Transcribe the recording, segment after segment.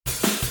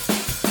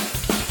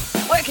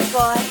Work it, boy.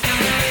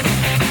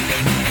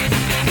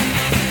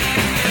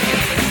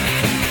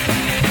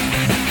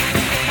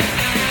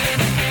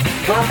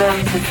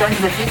 Welcome to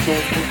Sons of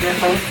Ditches with your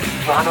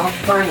host, Ronald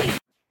Worley.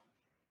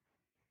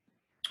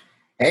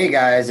 Hey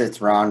guys, it's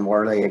Ron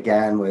Worley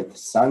again with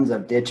Sons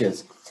of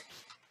Ditches.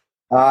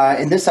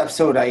 In this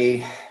episode,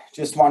 I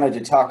just wanted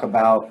to talk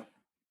about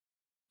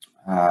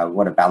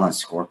what a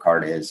balanced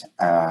scorecard is.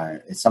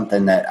 It's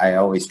something that I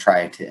always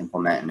try to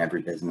implement in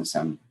every business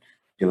I'm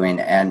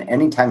doing. And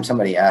anytime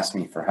somebody asks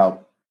me for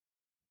help,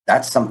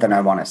 that's something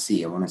I want to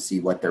see. I want to see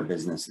what their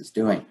business is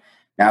doing.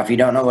 Now, if you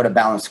don't know what a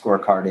balanced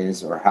scorecard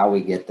is or how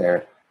we get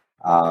there,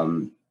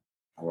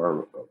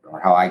 or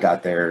how I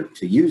got there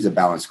to use a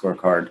balanced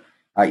scorecard,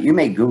 you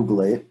may Google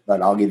it,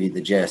 but I'll give you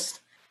the gist.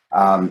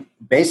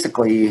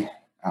 Basically,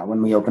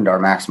 when we opened our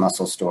Max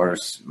Muscle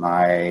stores,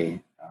 my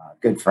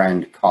good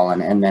friend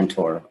Colin and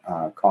mentor,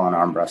 Colin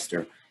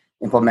Armbruster,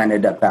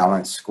 implemented a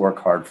balanced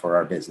scorecard for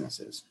our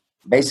businesses.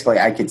 Basically,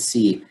 I could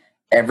see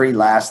every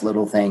last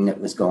little thing that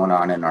was going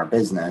on in our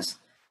business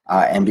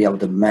and be able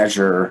to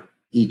measure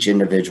each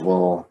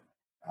individual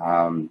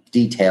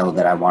detail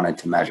that I wanted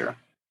to measure.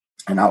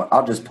 And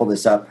I'll just pull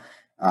this up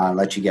and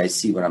let you guys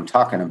see what I'm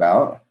talking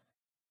about.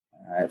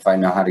 If I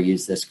know how to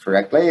use this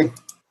correctly.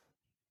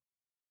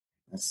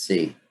 Let's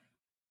see.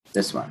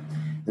 This one.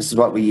 This is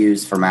what we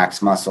used for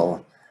Max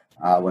Muscle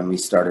when we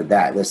started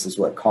that. This is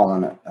what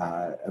Colin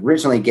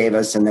originally gave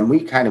us, and then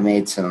we kind of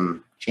made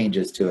some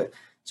changes to it.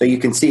 So you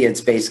can see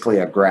it's basically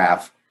a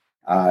graph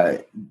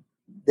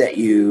that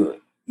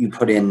you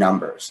put in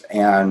numbers.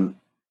 And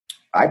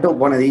I built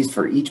one of these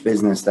for each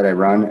business that I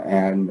run,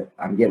 and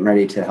I'm getting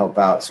ready to help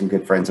out some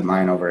good friends of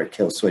mine over at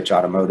Kill Switch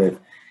Automotive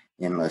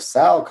in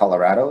LaSalle,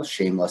 Colorado.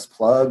 Shameless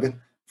plug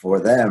for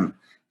them.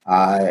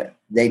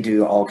 They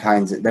do all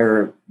kinds of,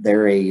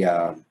 they're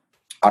a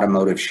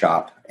automotive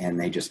shop, and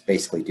they just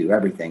basically do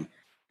everything.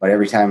 But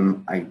every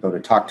time I go to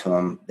talk to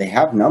them, they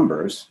have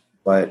numbers,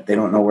 but they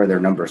don't know where their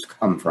numbers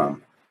come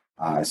from.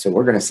 So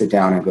we're going to sit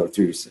down and go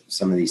through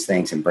some of these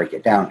things and break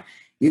it down.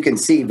 You can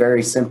see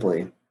very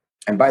simply.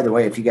 And by the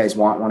way, if you guys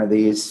want one of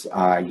these,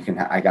 you can.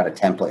 I got a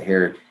template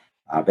here.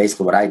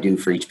 Basically, what I do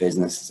for each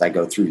business is I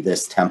go through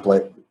this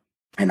template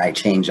and I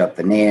change up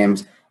the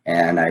names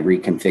and I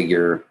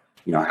reconfigure,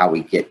 how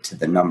we get to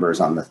the numbers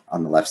on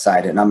the left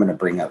side. And I'm going to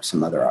bring up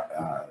some other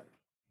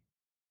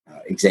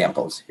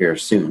examples here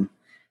soon.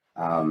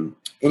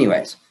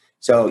 Anyways,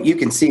 so you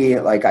can see,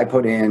 like I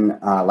put in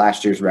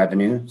last year's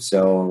revenue.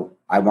 So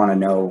I want to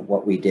know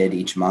what we did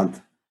each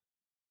month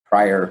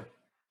prior.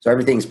 So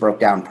everything's broke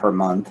down per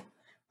month.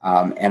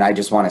 And I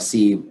just want to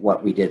see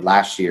what we did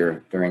last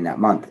year during that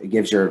month. It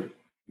gives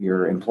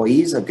your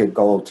employees a good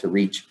goal to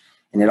reach,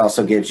 and it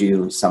also gives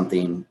you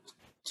something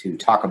to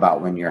talk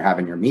about when you're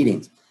having your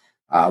meetings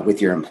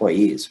with your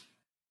employees.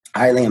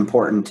 Highly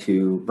important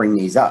to bring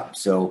these up.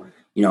 So,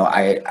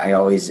 I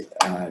always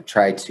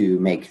try to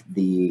make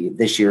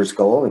this year's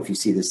goal. If you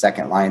see the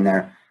second line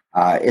there,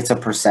 it's a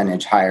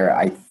percentage higher.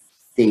 I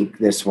think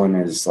this one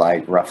is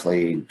like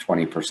roughly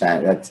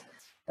 20%.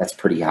 That's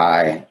pretty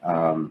high.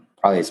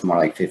 Probably it's more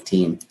like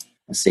 15.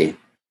 Let's see.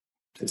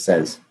 It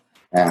says,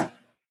 it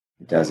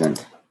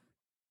doesn't.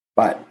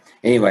 But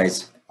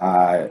anyways,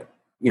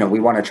 we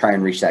want to try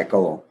and reach that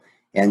goal.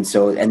 And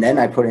then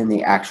I put in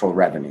the actual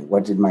revenue.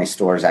 What did my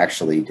stores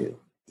actually do?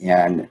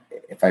 And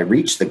if I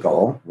reach the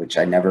goal, which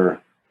I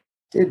never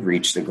did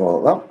reach the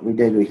goal. Well, we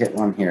did. We hit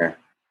one here.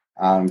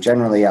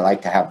 Generally, I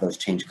like to have those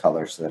change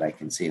colors so that I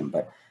can see them.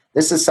 But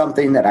this is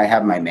something that I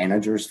have my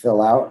managers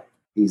fill out.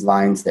 These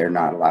lines, they're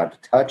not allowed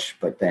to touch,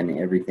 but then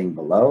everything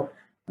below,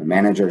 my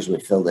managers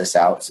would fill this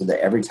out so that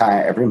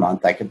every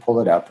month I could pull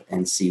it up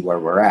and see where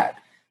we're at.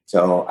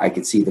 So I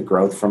could see the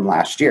growth from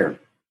last year.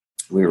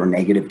 We were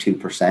negative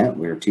 2%.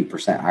 We were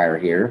 2% higher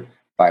here,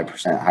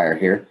 5% higher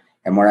here.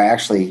 And where I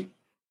actually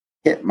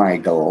hit my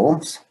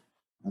goals,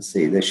 let's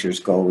see, this year's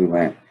goal, we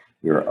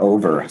were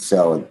over.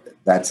 So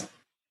that's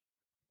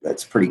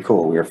pretty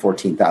cool. We were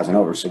 14,000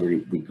 over. So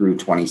we grew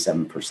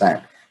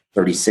 27%,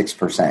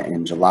 36%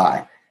 in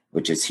July,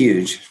 which is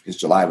huge because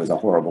July was a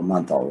horrible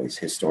month always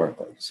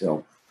historically.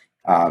 So,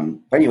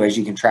 but anyways,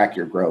 you can track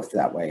your growth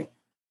that way.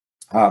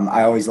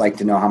 I always like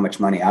to know how much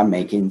money I'm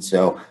making.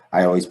 So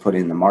I always put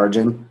in the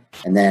margin.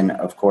 And then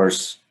of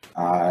course,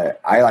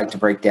 I like to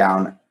break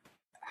down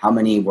how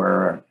many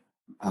were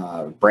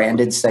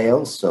branded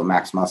sales. So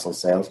Max Muscle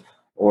sales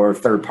or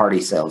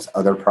third-party sales,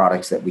 other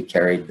products that we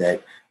carried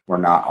that were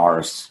not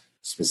ours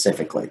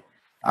specifically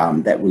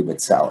that we would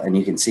sell. And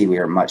you can see we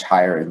are much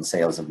higher in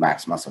sales of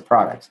Max Muscle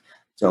products.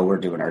 So we're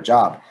doing our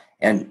job.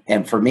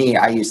 And for me,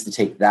 I used to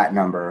take that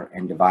number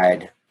and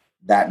divide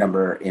that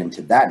number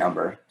into that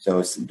number. So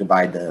it's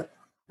divide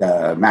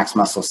the Max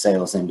Muscle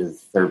sales into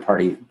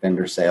third-party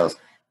vendor sales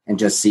and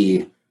just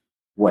see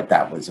what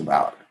that was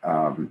about,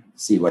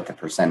 see what the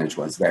percentage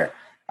was there.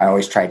 I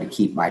always tried to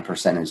keep my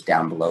percentage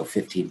down below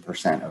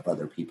 15% of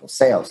other people's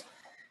sales.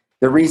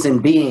 The reason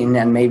being,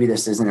 and maybe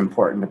this isn't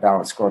important to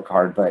balance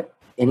scorecard, but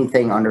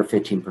anything under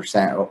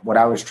 15%, what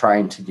I was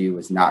trying to do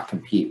was not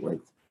compete with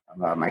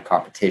my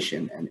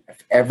competition. And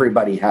if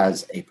everybody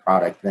has a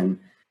product, then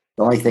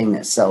the only thing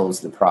that sells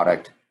the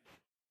product,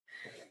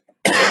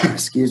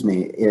 excuse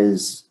me,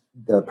 is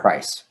the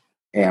price.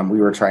 And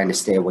we were trying to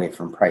stay away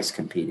from price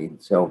competing.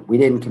 So we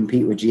didn't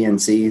compete with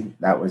GNC.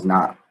 That was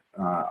not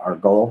our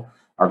goal.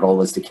 Our goal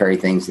was to carry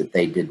things that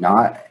they did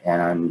not,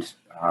 and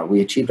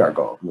we achieved our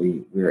goal.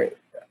 We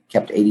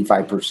kept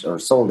 85% or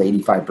sold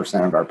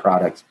 85% of our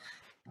products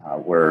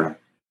were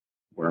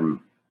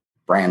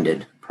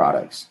branded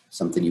products,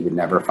 something you would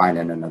never find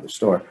in another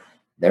store.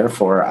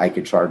 Therefore, I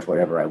could charge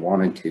whatever I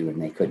wanted to,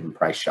 and they couldn't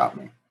price shop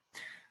me.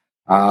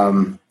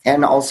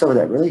 And also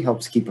that really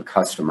helps keep a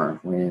customer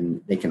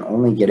when they can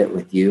only get it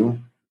with you.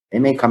 They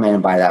may come in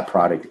and buy that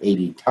product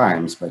 80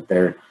 times, but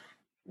they're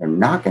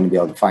not going to be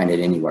able to find it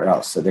anywhere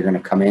else. So they're going to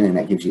come in, and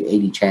that gives you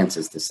 80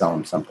 chances to sell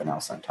them something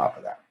else on top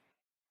of that.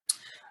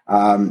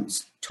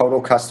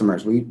 Total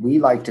customers. We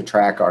like to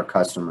track our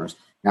customers.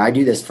 Now, I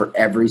do this for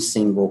every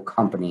single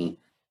company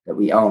that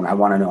we own. I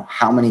want to know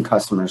how many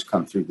customers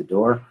come through the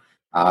door.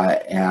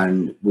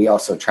 And we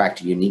also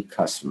tracked unique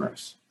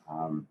customers.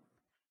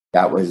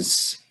 That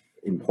was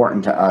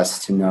important to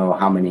us to know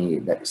how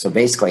many, so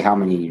basically how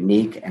many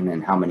unique and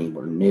then how many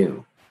were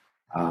new.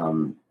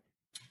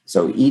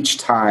 So each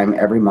time,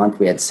 every month,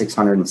 we had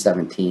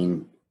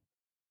 617.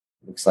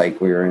 Looks like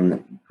we were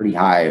in pretty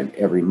high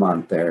every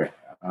month there.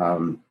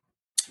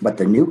 But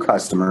the new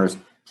customers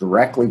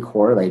directly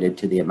correlated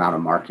to the amount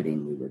of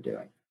marketing we were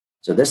doing.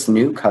 So this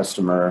new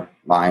customer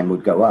line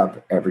would go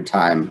up every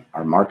time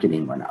our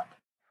marketing went up,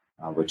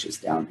 which is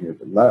down here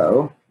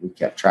below. We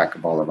kept track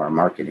of all of our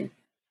marketing.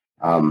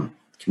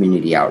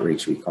 Community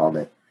outreach, we called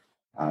it.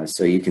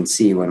 So you can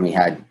see when we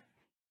had,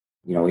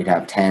 we'd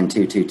have 10,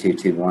 2, 2, 2,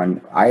 2,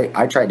 1.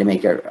 I tried to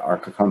make our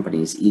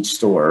companies, each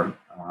store,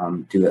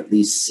 do at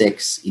least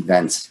 6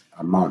 events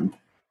a month,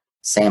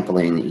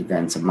 sampling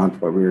events a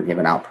month where we were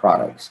giving out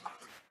products.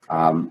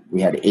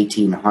 We had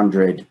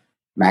 1,800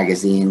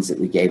 magazines that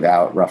we gave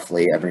out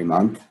roughly every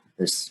month.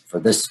 For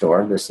this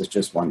store, this is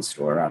just one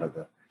store out of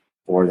the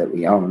 4 that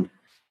we owned.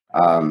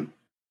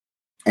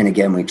 And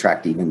again, we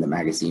tracked even the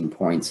magazine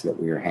points that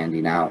we were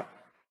handing out.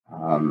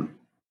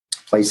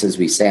 Places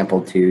we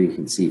sampled to, you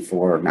can see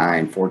 4,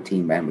 9,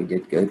 14, man, we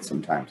did good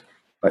sometimes.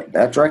 But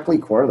that directly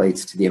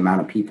correlates to the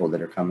amount of people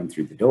that are coming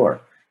through the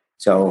door.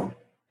 So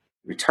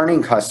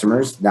returning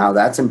customers, now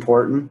that's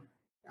important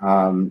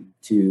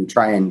to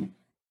try and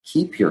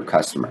keep your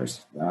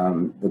customers.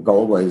 The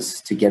goal was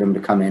to get them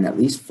to come in at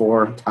least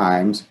 4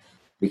 times,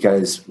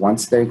 because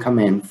once they come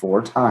in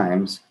 4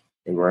 times,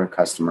 they were a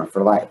customer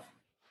for life.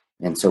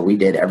 And so we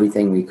did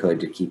everything we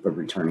could to keep a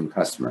returning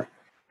customer.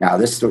 Now,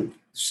 this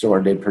store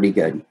did pretty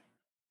good.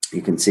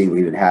 You can see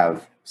we would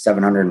have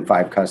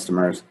 705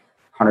 customers,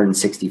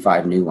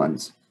 165 new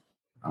ones.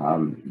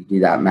 You do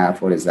that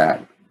math, what is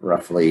that?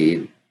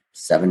 Roughly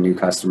 7 new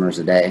customers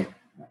a day,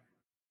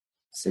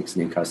 6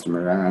 new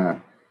customers.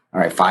 All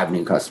right, 5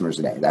 new customers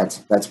a day.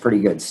 That's pretty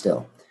good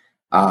still.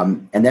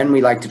 And then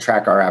we like to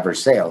track our average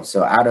sales.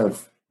 So out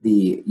of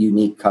the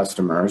unique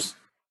customers,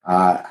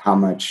 how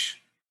much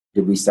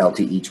did we sell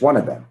to each one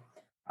of them?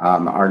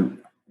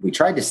 We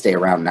tried to stay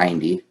around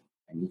 90,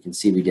 and you can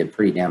see we did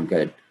pretty damn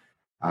good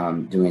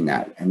doing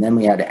that. And then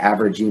we had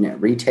average unit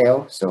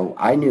retail. So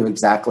I knew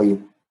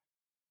exactly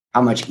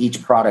how much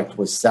each product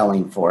was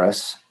selling for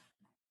us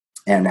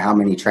and how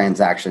many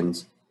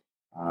transactions,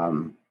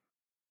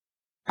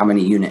 how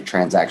many unit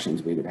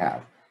transactions we would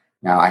have.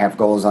 Now, I have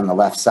goals on the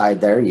left side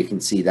there. You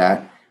can see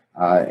that,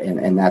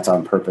 and that's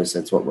on purpose.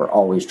 That's what we're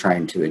always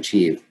trying to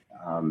achieve.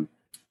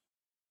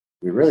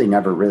 We really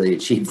never really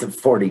achieved the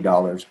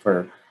 $40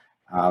 per,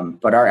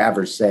 but our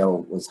average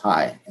sale was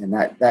high, and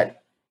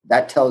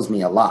that tells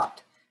me a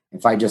lot.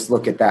 If I just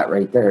look at that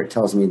right there, it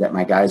tells me that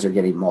my guys are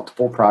getting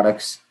multiple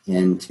products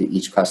into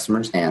each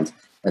customer's hands.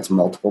 That's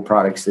multiple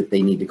products that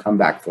they need to come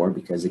back for,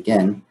 because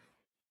again,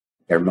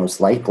 they're most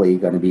likely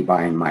going to be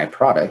buying my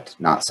product,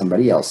 not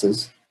somebody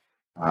else's,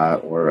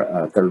 or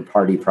a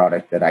third-party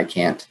product that I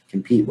can't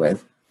compete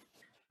with.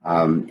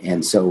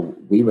 And so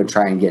we would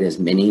try and get as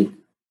many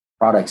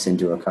products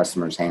into a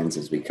customer's hands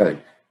as we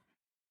could.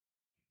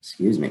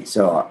 Excuse me.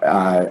 So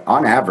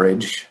on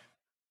average,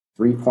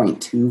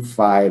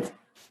 3.25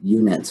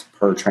 units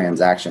per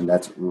transaction.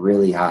 That's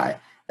really high.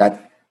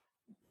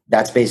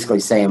 That's basically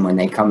saying when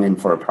they come in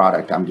for a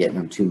product, I'm getting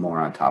them 2 more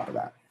on top of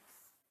that.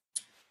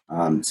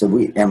 So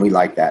we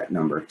like that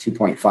number.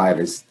 2.5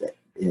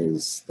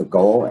 is the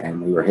goal,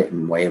 and we were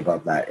hitting way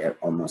above that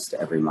almost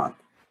every month.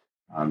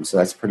 So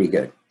that's pretty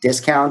good.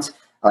 Discounts,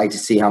 I like to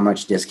see how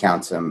much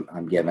discounts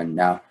I'm giving.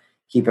 Now,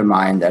 keep in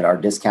mind that our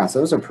discounts,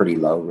 those are pretty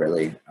low,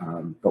 really,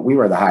 but we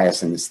were the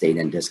highest in the state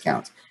in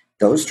discounts.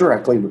 Those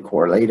directly were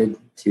correlated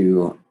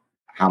to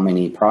how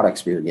many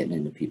products we were getting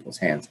into people's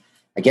hands.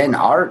 Again,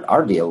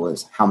 our deal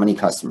was how many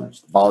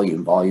customers,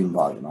 volume. I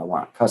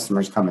want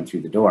customers coming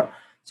through the door.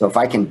 So if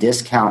I can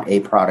discount a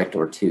product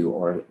or 2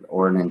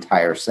 or an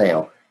entire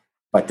sale,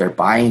 but they're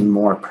buying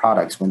more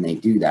products when they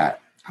do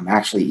that, I'm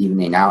actually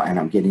evening out, and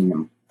I'm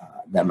getting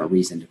them a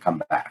reason to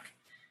come back.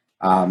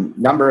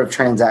 Number of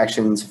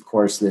transactions, of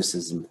course, this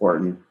is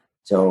important.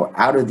 So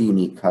out of the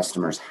unique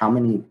customers, how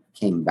many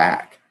came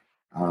back?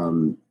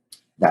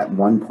 That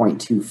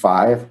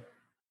 1.25,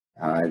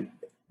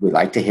 we'd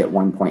like to hit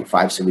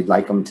 1.5. So we'd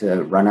like them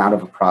to run out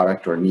of a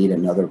product or need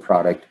another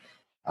product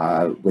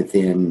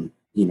within,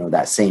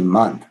 that same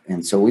month.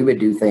 And so we would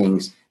do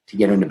things to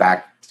get them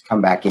to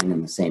come back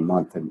in the same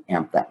month and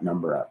amp that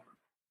number up.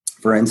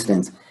 For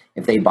instance,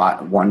 if they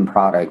bought one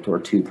product or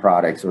two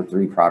products or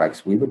three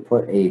products, we would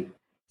put a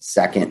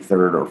second,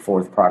 third, or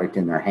fourth product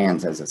in their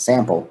hands as a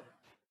sample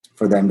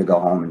for them to go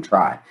home and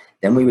try.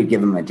 Then we would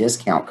give them a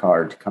discount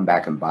card to come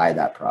back and buy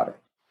that product.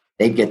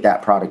 They'd get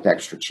that product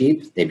extra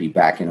cheap. They'd be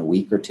back in a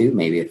week or two,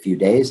 maybe a few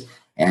days,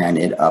 and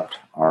it upped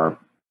our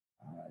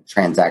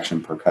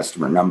transaction per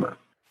customer number.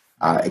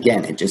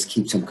 Again, it just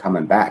keeps them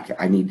coming back.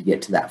 I need to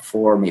get to that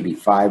 4, maybe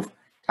 5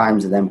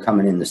 times of them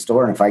coming in the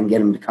store. And if I can get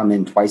them to come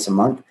in twice a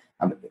month,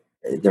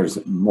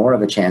 there's more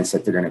of a chance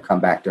that they're going to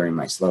come back during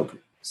my slow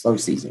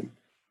season.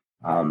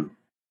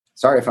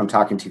 Sorry if I'm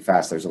talking too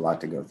fast. There's a lot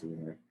to go through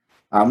here.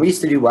 We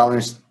used to do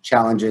wellness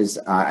challenges.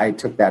 I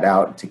took that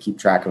out to keep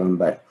track of them,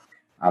 but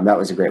that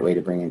was a great way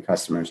to bring in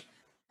customers.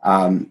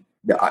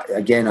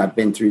 Again, I've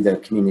been through the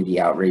community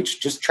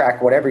outreach. Just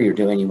track whatever you're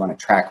doing. You want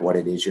to track what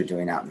it is you're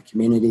doing out in the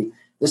community.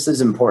 This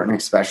is important,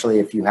 especially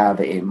if you have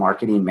a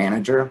marketing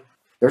manager.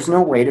 There's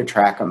no way to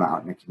track them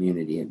out in the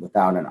community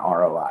without an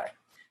ROI.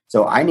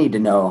 So I need to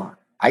know,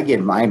 I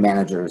give my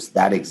managers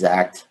that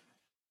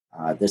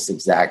this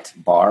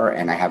exact bar,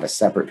 and I have a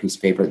separate piece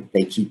of paper that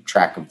they keep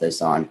track of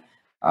this on,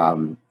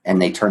 and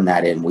they turn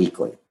that in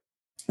weekly.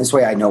 This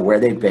way I know where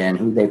they've been,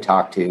 who they've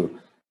talked to,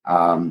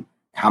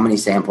 how many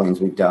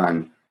samplings we've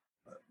done,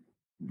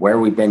 where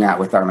we've been at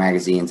with our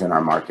magazines and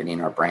our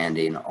marketing, our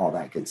branding, all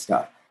that good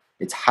stuff.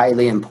 It's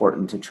highly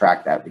important to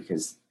track that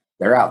because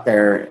they're out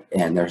there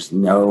and there's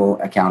no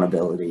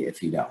accountability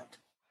if you don't.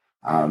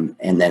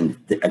 And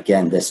then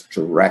again, this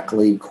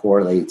directly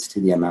correlates to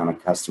the amount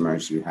of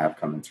customers you have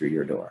coming through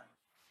your door.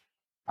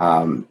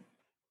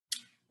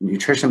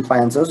 Nutrition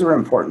plans, those are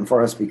important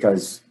for us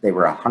because they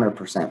were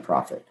 100%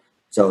 profit.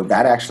 So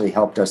that actually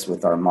helped us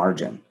with our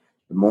margin.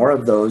 The more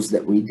of those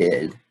that we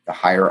did, the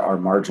higher our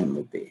margin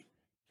would be.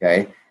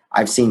 Okay.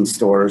 I've seen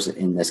stores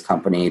in this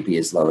company be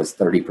as low as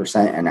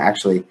 30%. And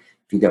actually,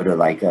 if you go to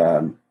like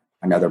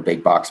another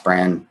big box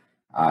brand,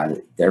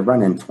 they're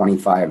running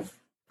 25%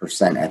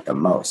 at the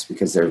most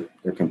because they're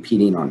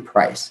competing on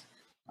price.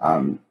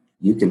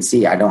 You can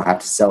see I don't have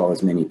to sell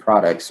as many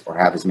products or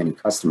have as many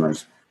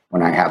customers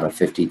when I have a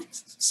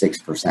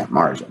 56%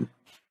 margin.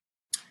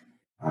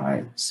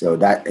 So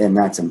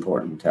that's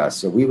important to us.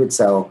 So we would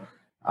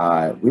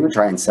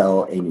try and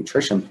sell a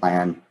nutrition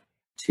plan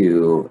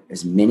to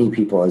as many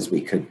people as we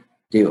could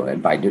do.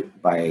 And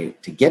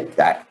to get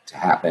that to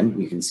happen,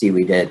 you can see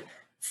we did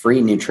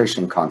free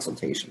nutrition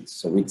consultations.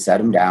 So we'd set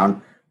them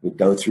down, we'd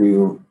go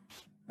through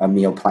a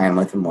meal plan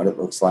with them, what it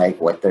looks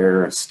like, what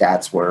their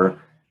stats were,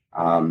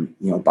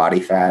 body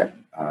fat,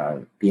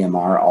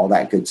 BMR, all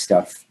that good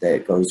stuff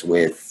that goes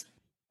with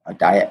a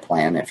diet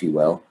plan, if you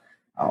will.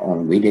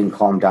 Only we didn't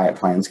call them diet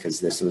plans because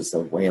this was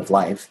the way of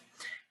life.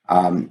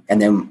 And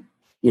then,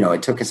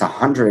 it took us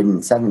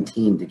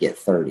 117 to get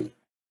 30.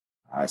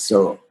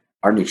 So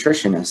our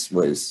nutritionist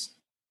was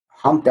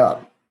humped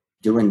up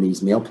doing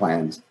these meal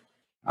plans,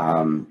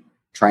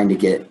 trying to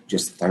get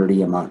just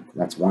 30 a month.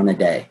 That's one a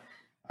day.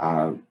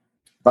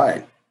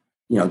 But,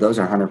 those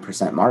are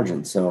 100%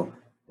 margin. So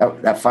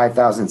that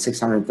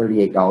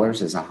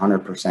 $5,638 is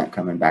 100%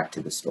 coming back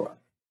to the store.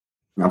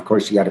 Now, of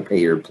course, you got to pay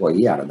your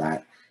employee out of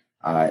that.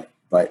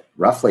 But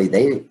roughly,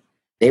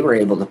 they were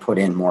able to put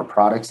in more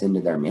products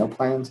into their meal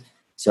plans.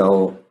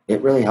 So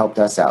it really helped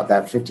us out.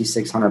 That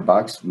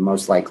 $5,600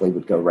 most likely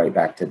would go right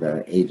back to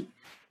the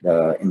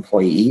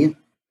employee,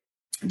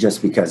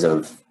 just because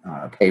of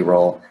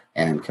payroll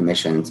and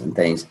commissions and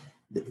things.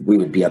 We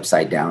would be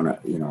upside down,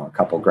 a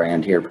couple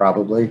grand here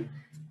probably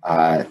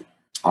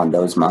on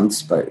those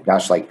months. But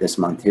gosh, like this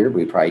month here,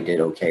 we probably did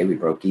okay. We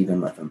broke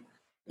even with them.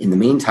 In the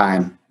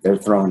meantime, they're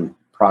throwing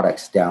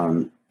products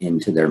down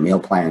into their meal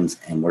plans,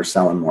 and we're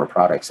selling more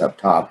products up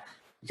top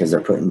because they're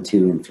putting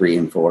 2 and 3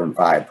 and 4 and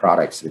 5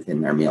 products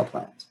within their meal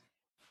plans.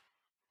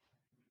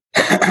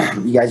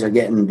 You guys are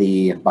getting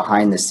the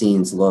behind the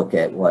scenes look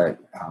at what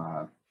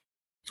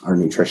our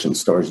nutrition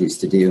stores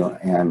used to do.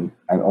 And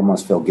I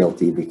almost feel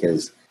guilty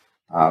because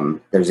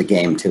there's a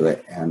game to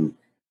it. And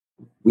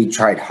we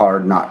tried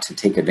hard not to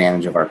take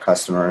advantage of our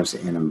customers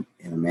in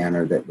a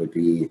manner that would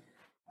be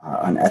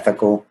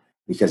unethical,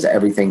 because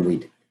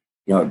everything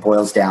it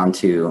boils down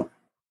to,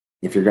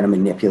 if you're going to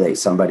manipulate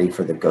somebody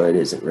for the good,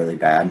 is it really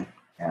bad?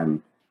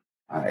 And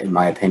in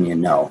my opinion,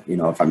 no.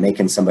 If I'm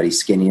making somebody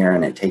skinnier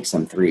and it takes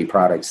them 3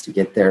 products to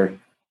get there,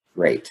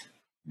 great.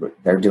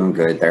 They're doing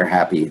good. They're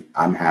happy.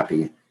 I'm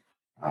happy.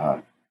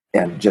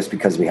 And just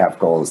because we have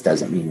goals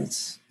doesn't mean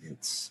it's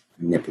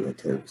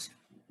manipulative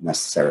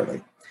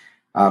necessarily.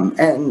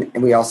 And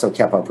we also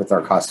kept up with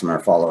our customer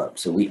follow-up.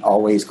 So we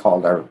always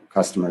called our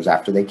customers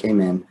after they came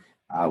in.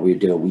 We would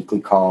do a weekly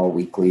call,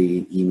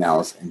 weekly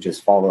emails, and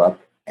just follow up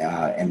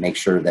and make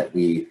sure that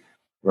we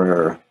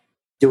were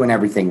doing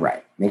everything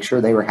right. Make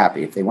sure they were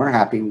happy. If they weren't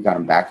happy, we got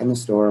them back in the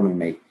store, and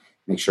we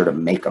make sure to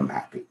make them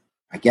happy.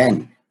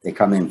 Again, they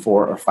come in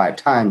 4 or 5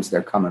 times,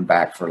 they're coming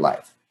back for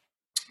life.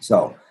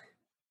 So,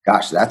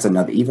 gosh, that's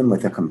another, even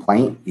with a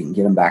complaint, you can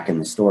get them back in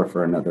the store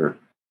for another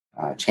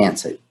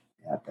chance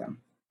at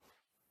them.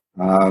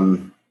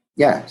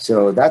 Yeah,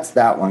 so that's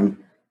that one.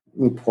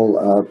 Let me pull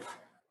up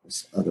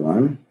this other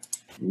one.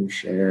 New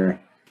share.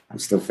 I'm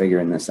still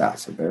figuring this out,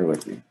 so bear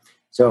with me.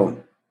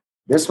 So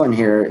this one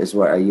here is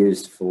what I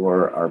used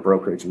for our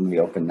brokerage when we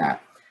opened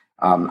that.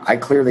 I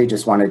clearly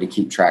just wanted to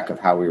keep track of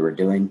how we were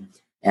doing.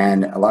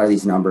 And a lot of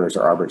these numbers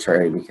are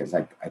arbitrary because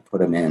I put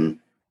them in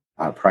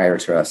prior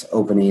to us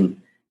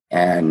opening,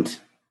 and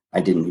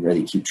I didn't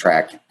really keep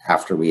track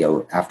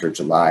after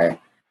July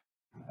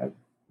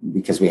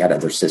because we had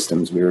other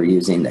systems we were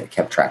using that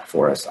kept track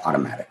for us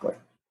automatically.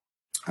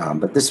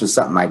 But this was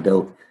something I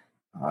built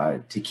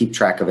to keep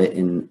track of it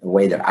in a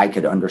way that I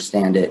could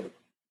understand it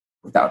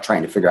without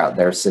trying to figure out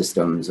their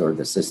systems or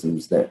the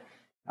systems that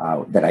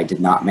I did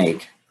not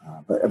make.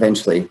 But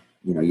eventually,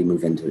 you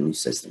move into new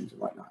systems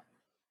and whatnot.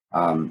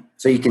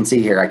 So you can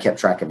see here, I kept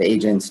track of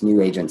agents,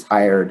 new agents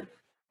hired,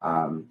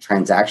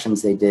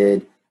 transactions they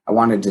did. I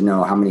wanted to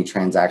know how many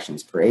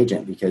transactions per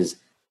agent because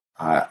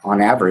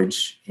on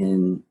average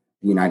in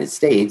the United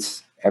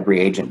States,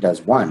 every agent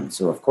does one.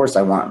 So of course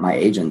I want my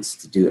agents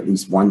to do at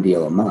least one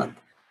deal a month.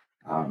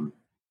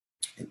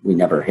 We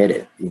never hit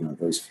it,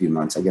 those few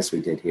months. I guess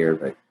we did here,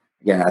 but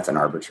again, that's an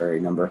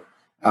arbitrary number.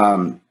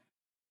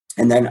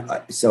 And then,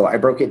 so I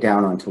broke it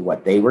down onto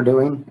what they were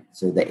doing.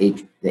 So the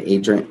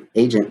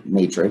agent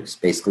matrix,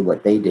 basically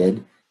what they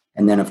did.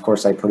 And then, of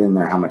course, I put in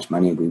there how much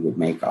money we would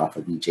make off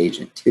of each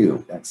agent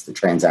too. That's the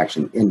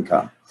transaction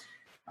income.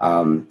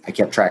 I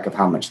kept track of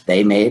how much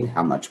they made,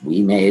 how much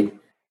we made.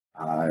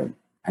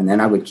 And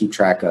then I would keep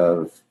track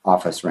of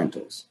office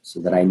rentals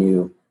so that I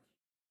knew,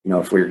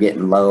 if we were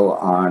getting low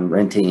on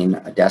renting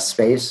a desk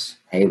space,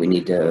 hey, we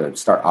need to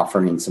start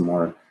offering some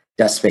more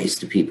desk space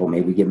to people,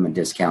 maybe give them a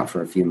discount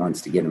for a few months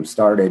to get them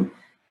started,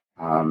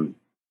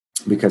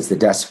 because the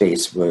desk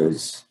space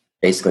was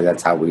basically,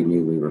 that's how we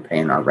knew we were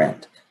paying our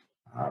rent.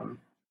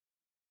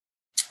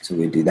 So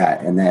we do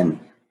that. And then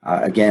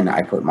again,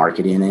 I put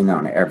marketing in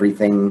on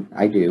everything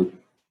I do.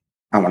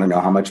 I want to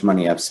know how much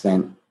money I've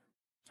spent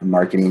on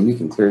marketing. You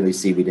can clearly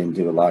see we didn't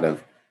do a lot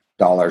of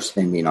dollar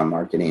spending on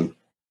marketing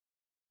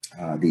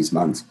these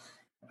months.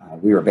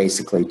 We were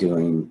basically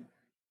doing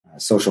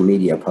social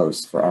media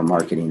posts for our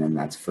marketing, and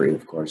that's free,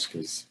 of course,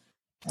 because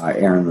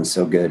Aaron was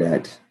so good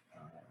at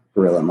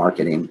guerrilla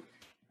marketing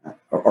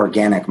or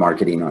organic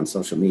marketing on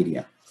social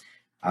media.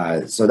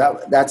 So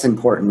that's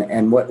important.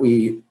 And what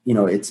we,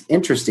 it's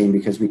interesting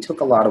because we took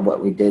a lot of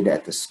what we did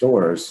at the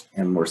stores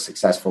and were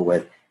successful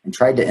with and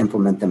tried to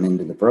implement them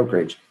into the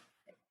brokerage.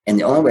 And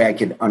the only way I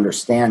could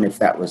understand if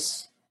that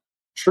was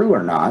true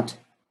or not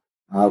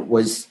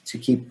was to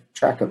keep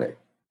track of it.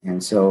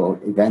 And so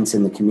events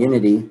in the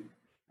community,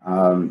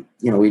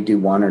 we do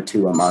 1 or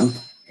 2 a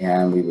month,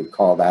 and we would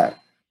call that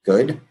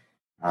good.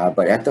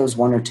 But at those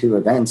 1 or 2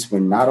 events,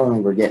 when not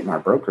only we're getting our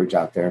brokerage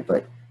out there,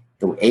 but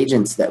the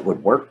agents that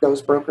would work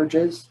those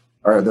brokerages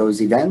or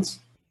those events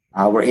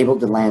were able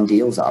to land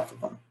deals off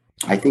of them.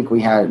 I think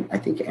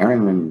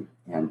Aaron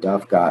and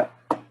Duff got,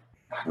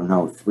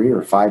 3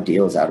 or 5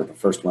 deals out of the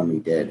first one we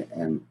did.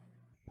 And,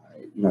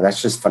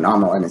 that's just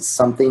phenomenal. And it's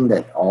something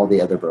that all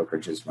the other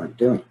brokerages weren't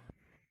doing.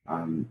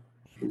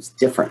 It was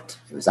different.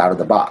 It was out of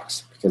the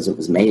box because it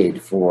was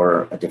made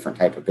for a different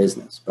type of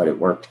business, but it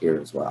worked here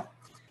as well.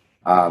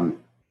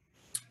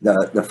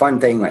 The fun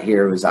thing right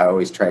here was I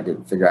always tried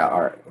to figure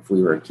out if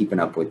we were keeping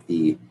up with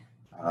the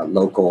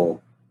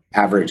local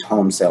average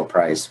home sale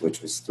price,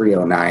 which was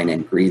 $309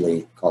 in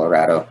Greeley,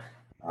 Colorado.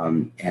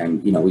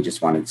 And we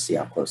just wanted to see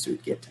how close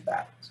we'd get to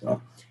that.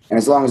 So, and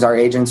as long as our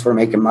agents were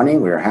making money,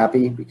 we were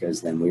happy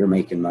because then we were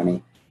making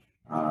money.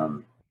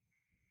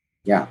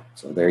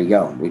 So there you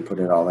go. We put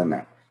it all in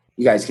there.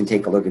 You guys can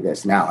take a look at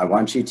this. Now, I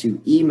want you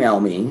to email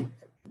me,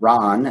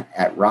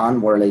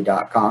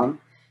 ron@ronworley.com,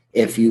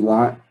 if you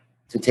want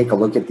to take a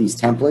look at these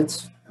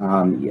templates.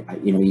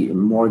 You're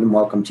more than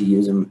welcome to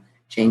use them,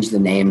 change the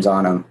names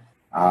on them,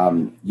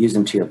 use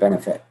them to your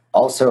benefit.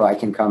 Also, I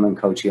can come and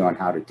coach you on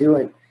how to do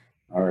it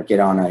or get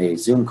on a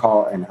Zoom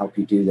call and help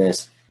you do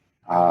this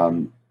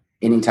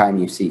anytime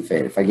you see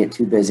fit. If I get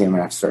too busy, I'm going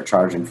to have to start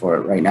charging for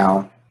it. Right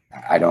now,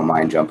 I don't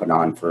mind jumping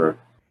on for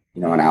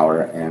an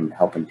hour and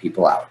helping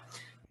people out.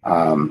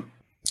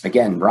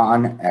 Again,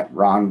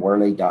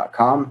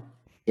 ron@ronworley.com.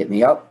 Hit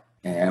me up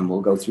and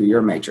we'll go through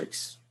your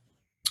matrix.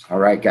 All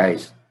right,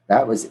 guys,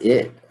 that was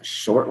it. A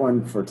short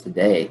one for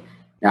today.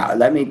 Now,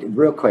 let me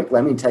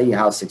tell you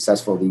how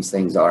successful these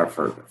things are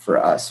for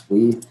us.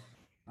 We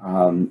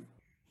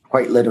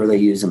quite literally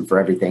use them for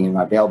everything. In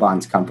my bail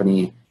bonds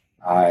company,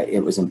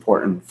 it was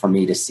important for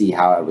me to see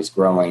how I was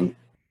growing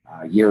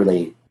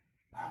yearly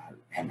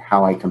and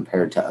how I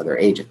compared to other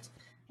agents.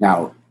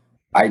 Now,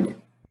 I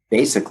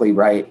basically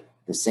write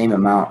the same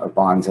amount of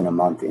bonds in a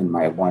month in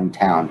my one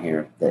town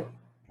here that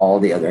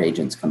all the other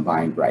agents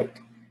combined write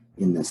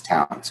in this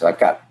town. So I've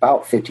got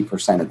about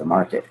 50% of the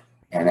market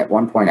And at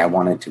one point, I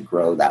wanted to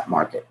grow that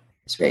market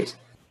space.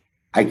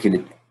 I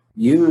could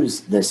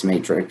use this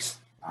matrix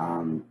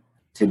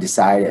to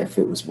decide if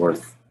it was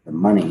worth the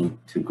money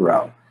to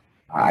grow.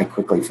 I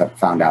quickly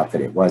found out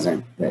that it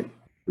wasn't, that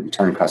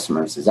return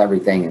customers is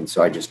everything. And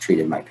so I just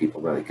treated my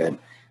people really good.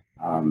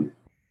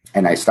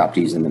 And I stopped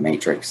using the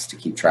matrix to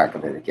keep track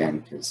of it again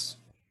because,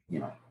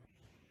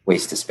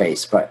 waste of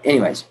space. But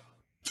anyways,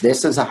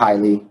 this is a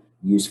highly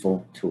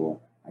useful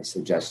tool. I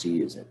suggest you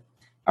use it.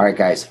 All right,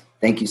 guys,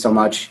 thank you so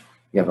much.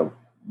 You have a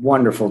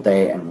wonderful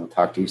day, and we'll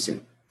talk to you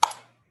soon.